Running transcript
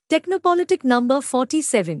Technopolitic number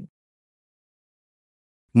 47.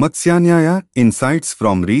 Matsyanyaya Insights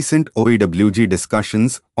from recent OEWG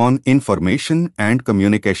discussions on information and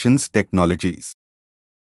communications technologies.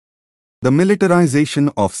 The militarization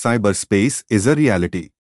of cyberspace is a reality.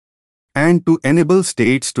 And to enable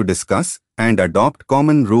states to discuss and adopt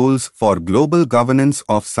common rules for global governance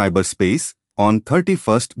of cyberspace, on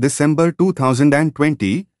 31st December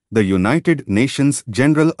 2020, the United Nations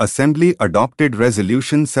General Assembly adopted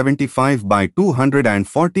Resolution 75 by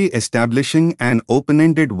 240 establishing an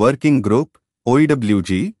open-ended working group,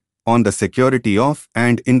 OEWG, on the security of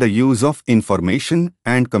and in the use of information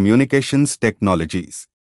and communications technologies.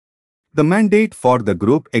 The mandate for the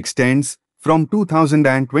group extends from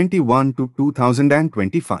 2021 to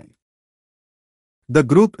 2025. The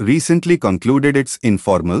group recently concluded its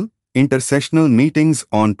informal, intersessional meetings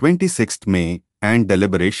on 26 May, and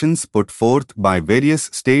deliberations put forth by various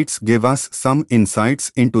states give us some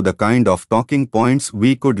insights into the kind of talking points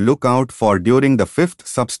we could look out for during the 5th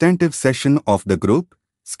substantive session of the group,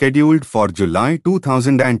 scheduled for July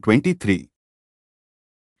 2023.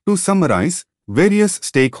 To summarize, various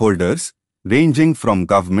stakeholders, ranging from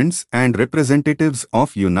governments and representatives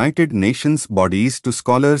of United Nations bodies to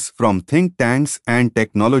scholars from think tanks and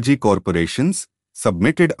technology corporations,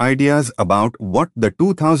 submitted ideas about what the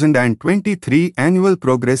 2023 Annual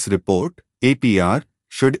Progress Report, APR,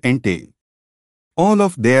 should entail. All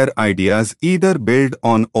of their ideas either build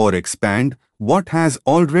on or expand what has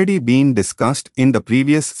already been discussed in the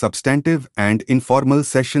previous substantive and informal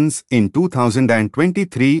sessions in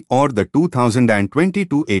 2023 or the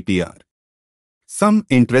 2022 APR. Some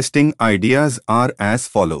interesting ideas are as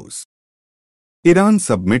follows. Iran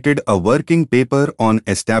submitted a working paper on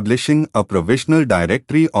establishing a provisional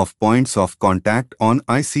directory of points of contact on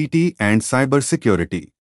ICT and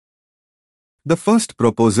cybersecurity. The first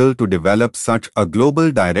proposal to develop such a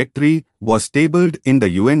global directory was tabled in the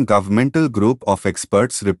UN Governmental Group of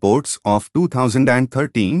Experts Reports of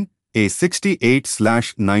 2013,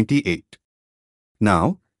 A68/98.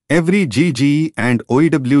 Now, every GGE and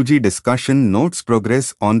OEWG discussion notes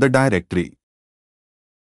progress on the directory.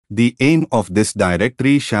 The aim of this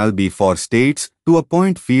directory shall be for states to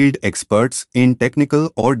appoint field experts in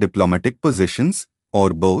technical or diplomatic positions, or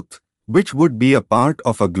both, which would be a part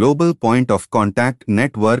of a global point of contact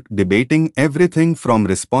network debating everything from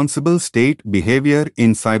responsible state behavior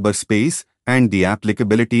in cyberspace and the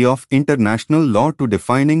applicability of international law to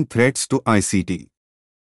defining threats to ICT.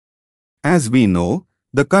 As we know,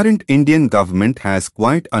 the current Indian government has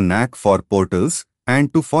quite a knack for portals,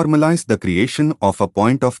 and to formalize the creation of a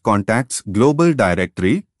point of contacts global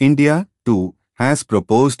directory, India, too, has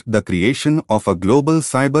proposed the creation of a global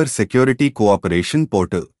cyber security cooperation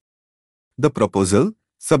portal. The proposal,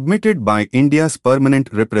 submitted by India's permanent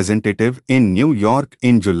representative in New York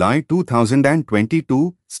in July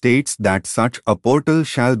 2022, states that such a portal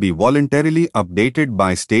shall be voluntarily updated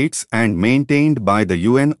by states and maintained by the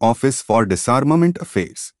UN Office for Disarmament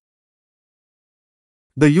Affairs.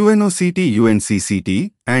 The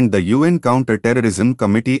UNOCT-UNCCT and the UN Counter-Terrorism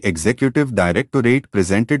Committee Executive Directorate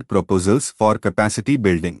presented proposals for capacity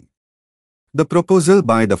building. The proposal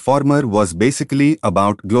by the former was basically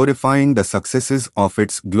about glorifying the successes of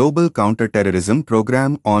its global counter-terrorism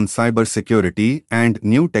program on cybersecurity and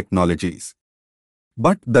new technologies.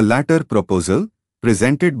 But the latter proposal,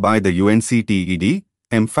 presented by the UNCTED,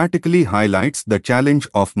 emphatically highlights the challenge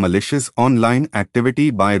of malicious online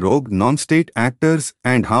activity by rogue non-state actors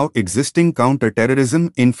and how existing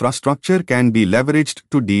counter-terrorism infrastructure can be leveraged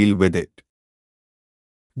to deal with it.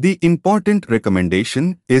 The important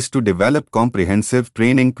recommendation is to develop comprehensive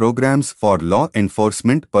training programs for law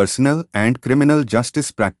enforcement personnel and criminal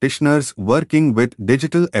justice practitioners working with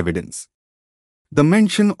digital evidence. The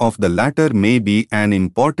mention of the latter may be an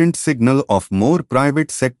important signal of more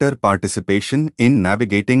private sector participation in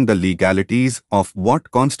navigating the legalities of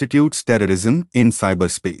what constitutes terrorism in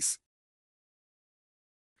cyberspace.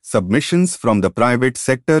 Submissions from the private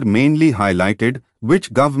sector mainly highlighted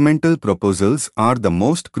which governmental proposals are the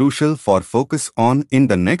most crucial for focus on in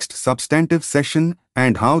the next substantive session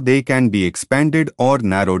and how they can be expanded or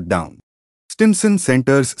narrowed down. Stimson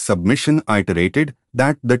Center's submission iterated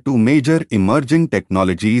that the two major emerging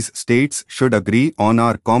technologies states should agree on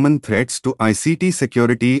are common threats to ICT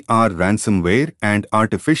security are ransomware and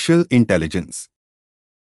artificial intelligence.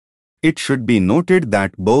 It should be noted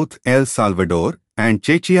that both El Salvador and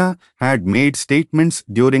Czechia had made statements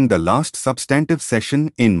during the last substantive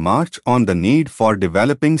session in March on the need for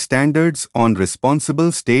developing standards on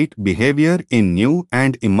responsible state behavior in new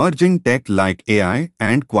and emerging tech like AI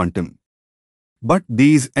and quantum. But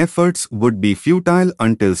these efforts would be futile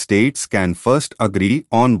until states can first agree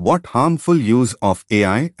on what harmful use of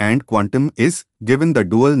AI and quantum is, given the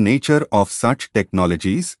dual nature of such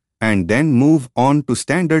technologies, and then move on to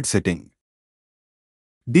standard setting.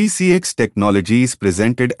 DCX Technologies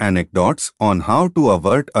presented anecdotes on how to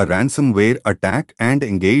avert a ransomware attack and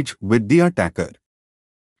engage with the attacker.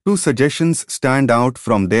 Two suggestions stand out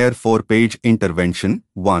from their four-page intervention.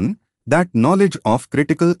 1. That knowledge of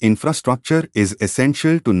critical infrastructure is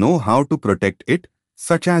essential to know how to protect it,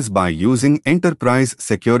 such as by using enterprise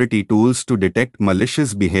security tools to detect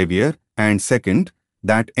malicious behavior, and second,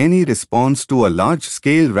 that any response to a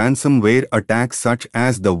large-scale ransomware attack such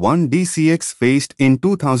as the one DCX faced in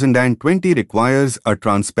 2020 requires a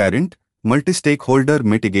transparent, multi-stakeholder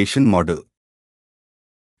mitigation model.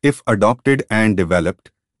 If adopted and developed,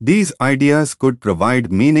 these ideas could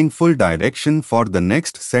provide meaningful direction for the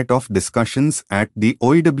next set of discussions at the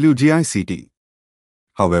OEWGICT.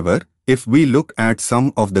 However, if we look at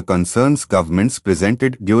some of the concerns governments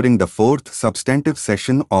presented during the fourth substantive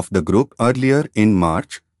session of the group earlier in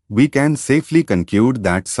March, we can safely conclude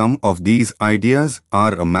that some of these ideas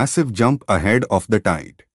are a massive jump ahead of the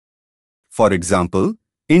tide. For example,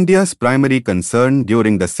 India's primary concern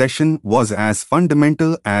during the session was as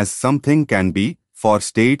fundamental as something can be, for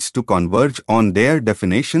states to converge on their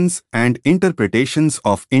definitions and interpretations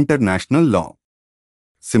of international law.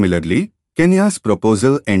 Similarly, Kenya's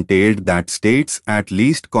proposal entailed that states at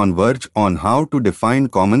least converge on how to define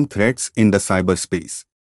common threats in the cyberspace.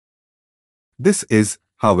 This is,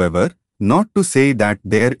 however, not to say that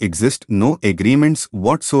there exist no agreements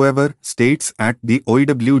whatsoever. States at the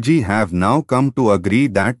OEWG have now come to agree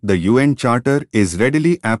that the UN Charter is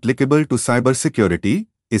readily applicable to cybersecurity,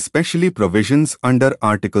 especially provisions under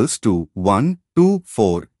Articles 2, 1, 2,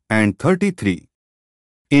 4, and 33.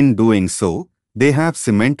 In doing so, they have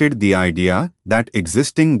cemented the idea that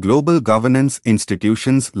existing global governance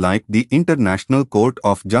institutions like the International Court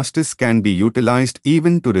of Justice can be utilized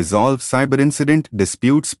even to resolve cyber incident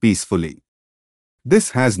disputes peacefully.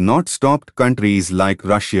 This has not stopped countries like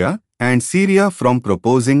Russia and Syria from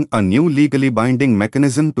proposing a new legally binding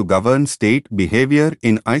mechanism to govern state behavior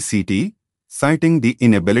in ICT, citing the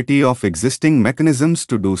inability of existing mechanisms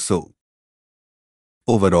to do so.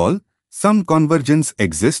 Overall, some convergence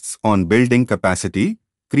exists on building capacity,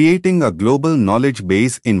 creating a global knowledge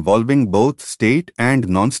base involving both state and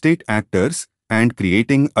non-state actors, and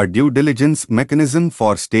creating a due diligence mechanism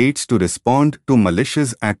for states to respond to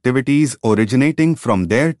malicious activities originating from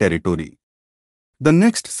their territory. The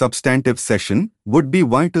next substantive session would be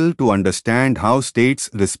vital to understand how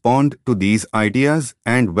states respond to these ideas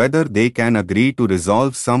and whether they can agree to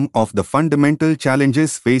resolve some of the fundamental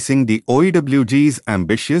challenges facing the OEWG's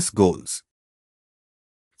ambitious goals.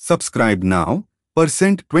 Subscribe now,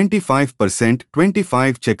 %25%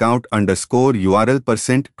 25 checkout _URL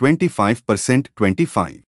 %25%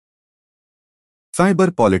 25.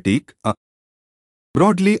 Cyberpolitik, a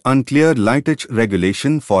broadly unclear lightage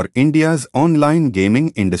regulation for India's online gaming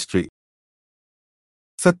industry.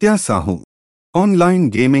 Satya Sahu. Online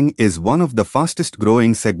gaming is one of the fastest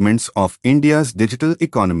growing segments of India's digital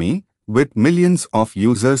economy, with millions of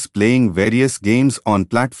users playing various games on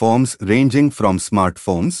platforms ranging from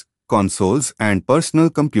smartphones, consoles, and personal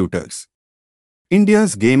computers.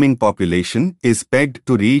 India's gaming population is pegged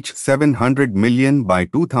to reach 700 million by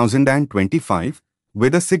 2025,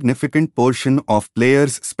 with a significant portion of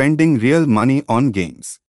players spending real money on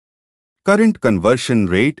games. Current conversion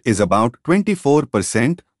rate is about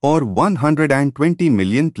 24% or 120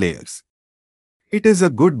 million players. It is a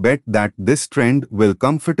good bet that this trend will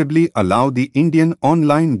comfortably allow the Indian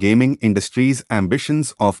online gaming industry's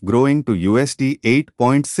ambitions of growing to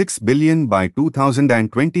 $8.6 billion by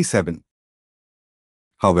 2027.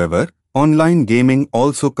 However, online gaming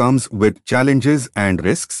also comes with challenges and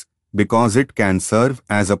risks, because it can serve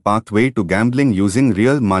as a pathway to gambling using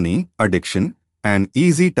real money, addiction, an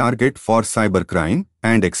easy target for cybercrime,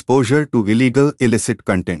 and exposure to illegal illicit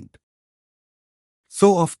content.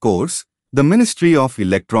 So, of course, the Ministry of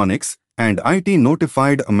Electronics and IT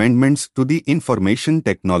notified amendments to the Information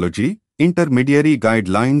Technology, Intermediary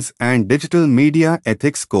Guidelines and Digital Media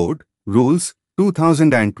Ethics Code, Rules,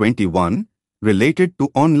 2021, related to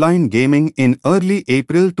online gaming in early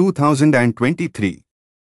April 2023.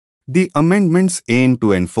 The amendments aim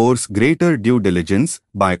to enforce greater due diligence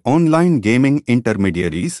by online gaming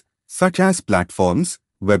intermediaries, such as platforms,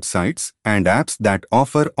 websites, and apps that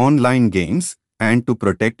offer online games, and to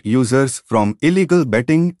protect users from illegal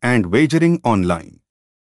betting and wagering online.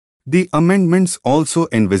 The amendments also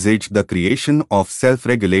envisage the creation of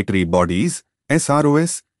self-regulatory bodies,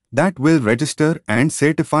 SROs, that will register and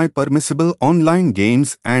certify permissible online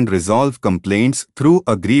games and resolve complaints through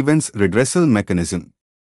a grievance redressal mechanism.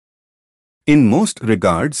 In most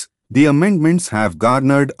regards, the amendments have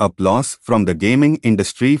garnered applause from the gaming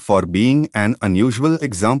industry for being an unusual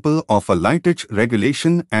example of a light-touch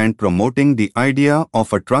regulation and promoting the idea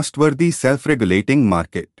of a trustworthy self-regulating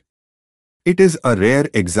market. It is a rare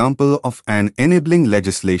example of an enabling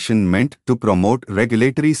legislation meant to promote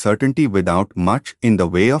regulatory certainty without much in the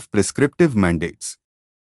way of prescriptive mandates.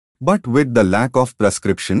 But with the lack of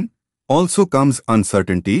prescription, also comes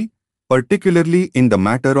uncertainty, particularly in the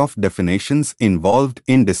matter of definitions involved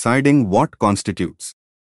in deciding what constitutes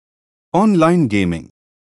online gaming,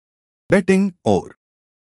 betting, or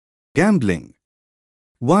gambling.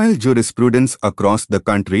 While jurisprudence across the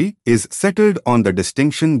country is settled on the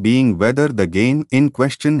distinction being whether the game in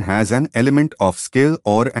question has an element of skill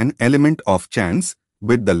or an element of chance,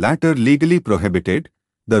 with the latter legally prohibited,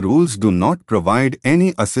 the rules do not provide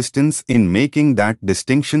any assistance in making that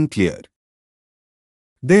distinction clear.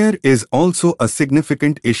 There is also a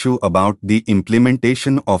significant issue about the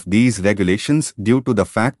implementation of these regulations due to the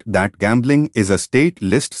fact that gambling is a state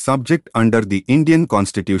list subject under the Indian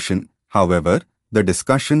Constitution. However, the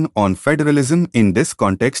discussion on federalism in this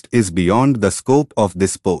context is beyond the scope of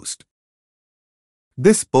this post.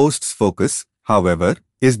 This post's focus, however,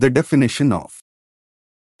 is the definition of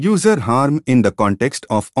user harm in the context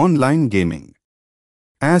of online gaming.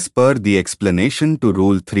 As per the explanation to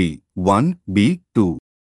Rule 3(1)(b)(2),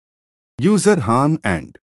 user harm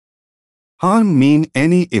and harm mean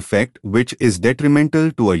any effect which is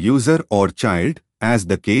detrimental to a user or child, as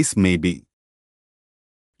the case may be.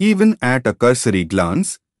 Even at a cursory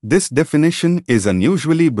glance, this definition is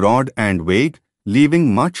unusually broad and vague,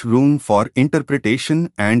 leaving much room for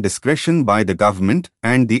interpretation and discretion by the government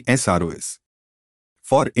and the SROs.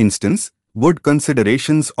 For instance, would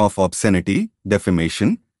considerations of obscenity,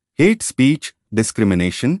 defamation, hate speech,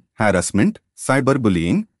 discrimination, harassment,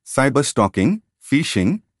 cyberbullying, cyberstalking,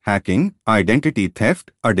 phishing, hacking, identity theft,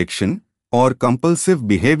 addiction, or compulsive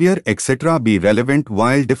behavior etc. be relevant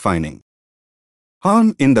while defining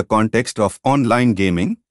harm in the context of online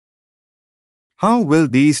gaming? How will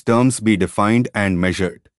these terms be defined and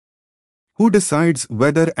measured? Who decides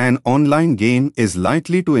whether an online game is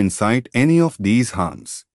likely to incite any of these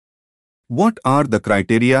harms? What are the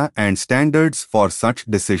criteria and standards for such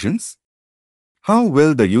decisions? How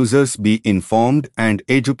will the users be informed and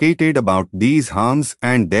educated about these harms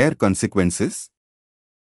and their consequences?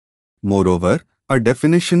 Moreover, a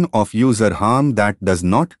definition of user harm that does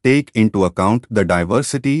not take into account the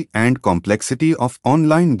diversity and complexity of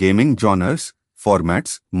online gaming genres,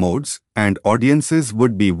 formats, modes, and audiences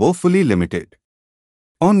would be woefully limited.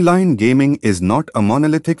 Online gaming is not a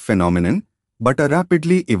monolithic phenomenon, but a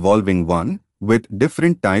rapidly evolving one, with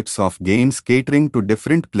different types of games catering to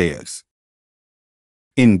different players.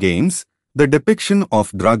 In games, the depiction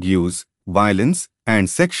of drug use, violence, and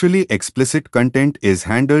sexually explicit content is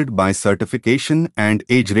handled by certification and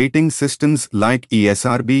age rating systems like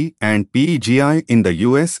ESRB and PEGI in the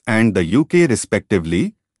US and the UK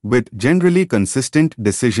respectively, with generally consistent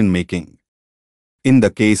decision-making. In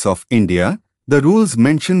the case of India, the rules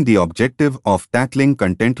mention the objective of tackling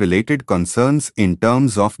content-related concerns in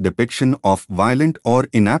terms of depiction of violent or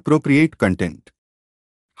inappropriate content.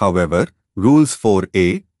 However, Rules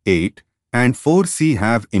 4A, 8, and 4C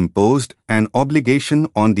have imposed an obligation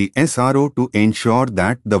on the SRO to ensure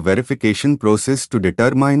that the verification process to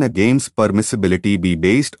determine a game's permissibility be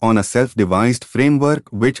based on a self-devised framework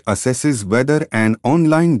which assesses whether an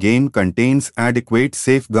online game contains adequate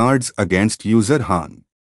safeguards against user harm.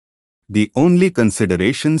 The only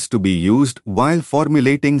considerations to be used while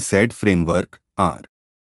formulating said framework are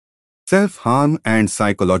self-harm and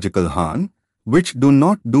psychological harm, which do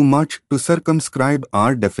not do much to circumscribe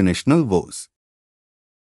our definitional woes.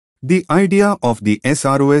 The idea of the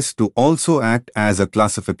SROs to also act as a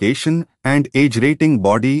classification and age rating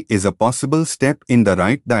body is a possible step in the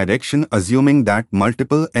right direction, assuming that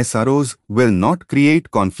multiple SROs will not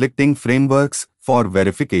create conflicting frameworks for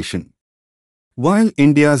verification. While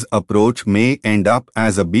India's approach may end up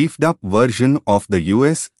as a beefed-up version of the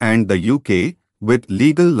US and the UK, with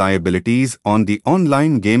legal liabilities on the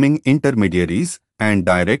online gaming intermediaries and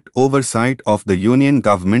direct oversight of the union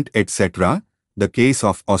government etc., the case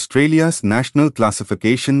of Australia's National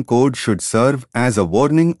Classification Code should serve as a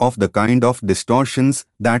warning of the kind of distortions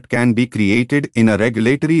that can be created in a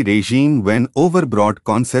regulatory regime when overbroad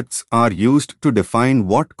concepts are used to define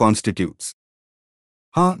what constitutes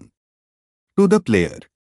harm to the player.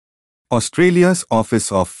 Australia's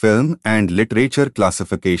Office of Film and Literature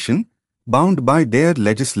Classification, bound by their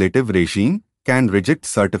legislative regime, can reject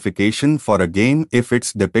certification for a game if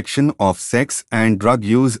its depiction of sex and drug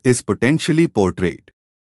use is potentially portrayed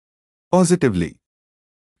positively.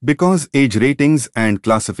 Because age ratings and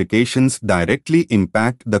classifications directly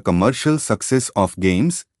impact the commercial success of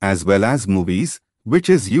games as well as movies, which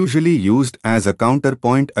is usually used as a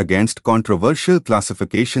counterpoint against controversial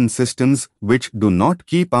classification systems which do not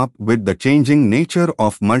keep up with the changing nature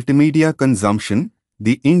of multimedia consumption,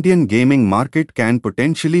 the Indian gaming market can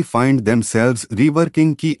potentially find themselves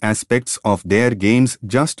reworking key aspects of their games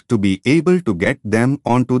just to be able to get them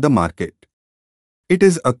onto the market. It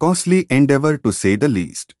is a costly endeavor to say the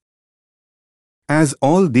least. As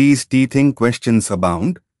all these teething questions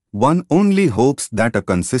abound, one only hopes that a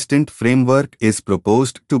consistent framework is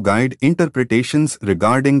proposed to guide interpretations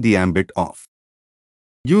regarding the ambit of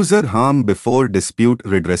user harm before dispute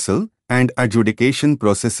redressal and adjudication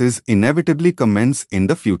processes inevitably commence in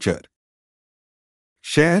the future.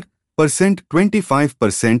 Share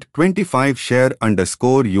 %25% 25 share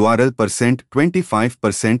underscore URL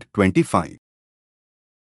 %25% 25.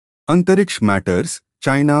 Antariksh matters,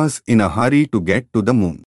 China's in a hurry to get to the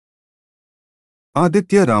moon.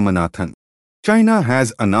 Aditya Ramanathan. China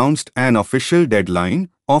has announced an official deadline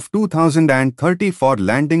of 2030 for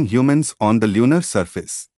landing humans on the lunar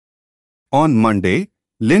surface. On Monday,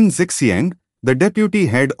 Lin Zixiang, the deputy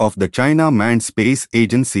head of the China Manned Space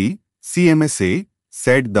Agency, CMSA,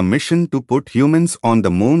 said the mission to put humans on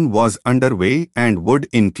the moon was underway and would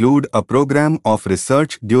include a program of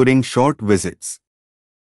research during short visits.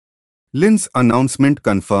 Lin's announcement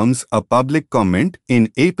confirms a public comment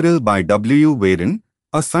in April by W. Weiren,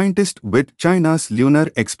 a scientist with China's Lunar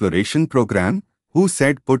Exploration Program, who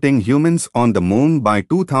said putting humans on the moon by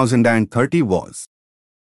 2030 was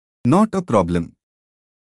not a problem.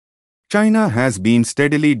 China has been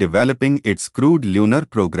steadily developing its crewed lunar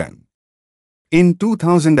program. In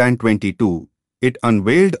 2022, it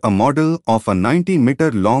unveiled a model of a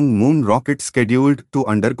 90-meter-long moon rocket scheduled to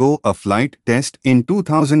undergo a flight test in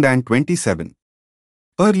 2027.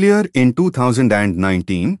 Earlier in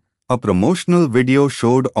 2019, a promotional video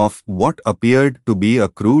showed off what appeared to be a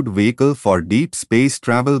crewed vehicle for deep space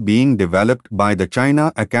travel being developed by the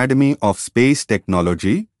China Academy of Space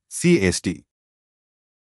Technology, CST.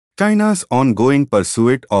 China's ongoing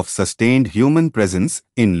pursuit of sustained human presence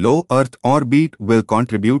in low Earth orbit will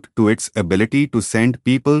contribute to its ability to send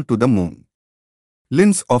people to the moon.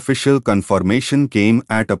 Lin's official confirmation came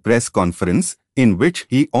at a press conference in which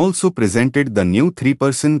he also presented the new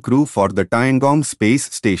 3-person crew for the Tiangong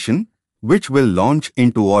space station, which will launch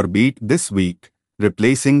into orbit this week,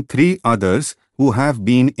 replacing 3 others who have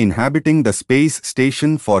been inhabiting the space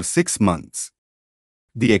station for 6 months.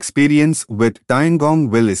 The experience with Tiangong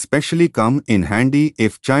will especially come in handy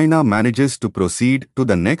if China manages to proceed to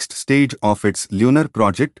the next stage of its lunar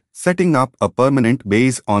project, setting up a permanent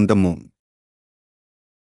base on the moon.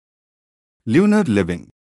 Lunar living.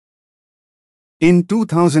 In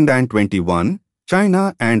 2021,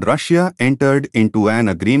 China and Russia entered into an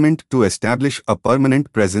agreement to establish a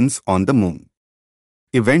permanent presence on the moon.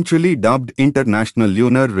 Eventually dubbed International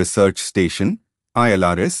Lunar Research Station,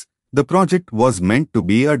 ILRS, the project was meant to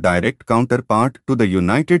be a direct counterpart to the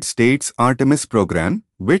United States Artemis program,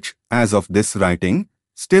 which, as of this writing,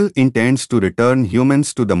 still intends to return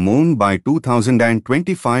humans to the moon by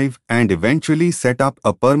 2025 and eventually set up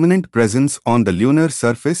a permanent presence on the lunar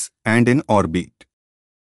surface and in orbit.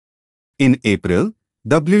 In April,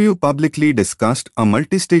 W publicly discussed a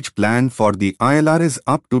multi-stage plan for the ILRS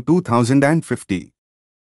up to 2050.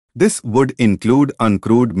 This would include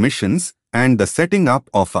uncrewed missions and the setting up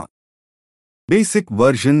of a basic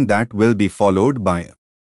version that will be followed by a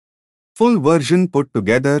full version put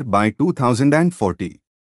together by 2040.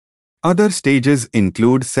 Other stages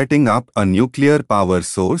include setting up a nuclear power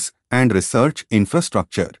source and research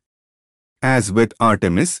infrastructure. As with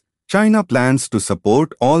Artemis, China plans to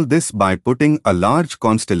support all this by putting a large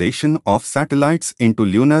constellation of satellites into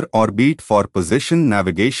lunar orbit for position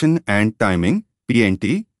navigation and timing,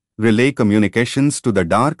 PNT, relay communications to the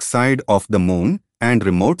dark side of the moon, and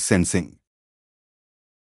remote sensing.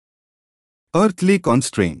 Earthly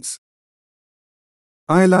constraints.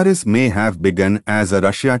 ILRS may have begun as a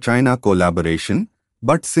Russia-China collaboration,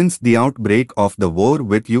 but since the outbreak of the war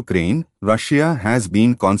with Ukraine, Russia has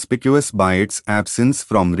been conspicuous by its absence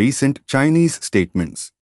from recent Chinese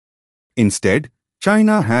statements. Instead,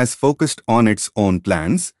 China has focused on its own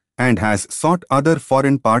plans and has sought other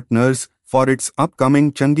foreign partners for its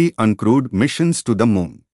upcoming Chang'e uncrewed missions to the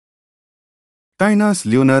moon. China's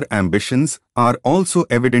lunar ambitions are also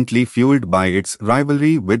evidently fueled by its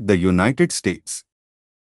rivalry with the United States.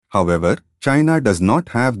 However, China does not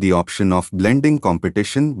have the option of blending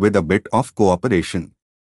competition with a bit of cooperation.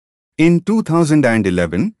 In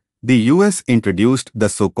 2011, the US introduced the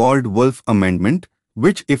so-called Wolf Amendment,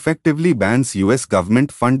 which effectively bans US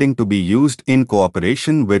government funding to be used in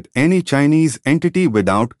cooperation with any Chinese entity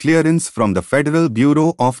without clearance from the Federal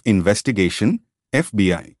Bureau of Investigation,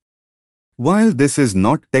 FBI. While this is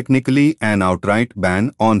not technically an outright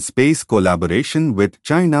ban on space collaboration with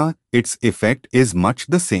China, its effect is much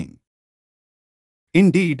the same.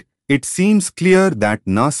 Indeed, it seems clear that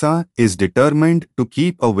NASA is determined to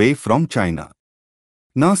keep away from China.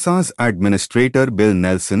 NASA's Administrator Bill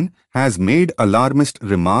Nelson has made alarmist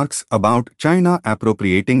remarks about China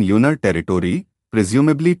appropriating lunar territory,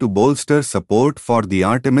 presumably to bolster support for the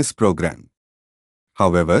Artemis program.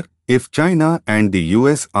 However, if China and the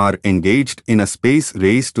US are engaged in a space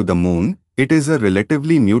race to the moon, it is a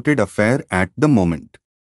relatively muted affair at the moment.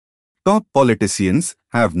 Top politicians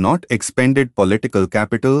have not expended political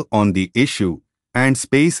capital on the issue, and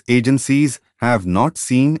space agencies have not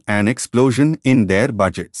seen an explosion in their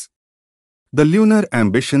budgets. The lunar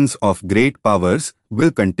ambitions of great powers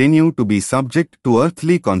will continue to be subject to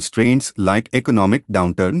earthly constraints like economic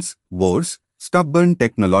downturns, wars, stubborn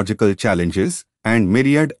technological challenges, and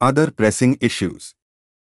myriad other pressing issues.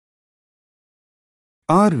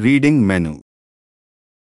 Our reading menu.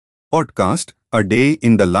 Podcast, A Day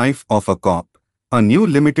in the Life of a Cop, a new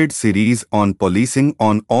limited series on policing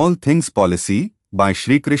on all things policy by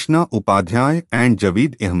Shri Krishna Upadhyay and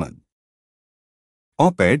Javeed Ahmed.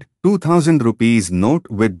 Op-ed, 2000 rupees note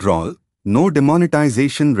withdrawal, no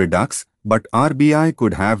demonetization redux, but RBI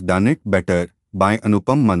could have done it better, by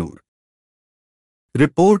Anupam Manur.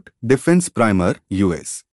 Report, Defense Primer,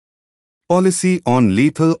 US. Policy on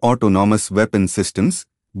Lethal Autonomous Weapon Systems,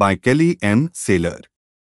 by Kelly M. Saylor.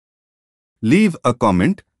 Leave a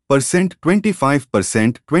comment,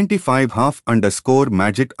 %25% 25 half _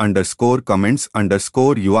 magic _ comments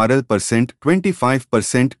 _ URL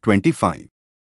 %25% 25.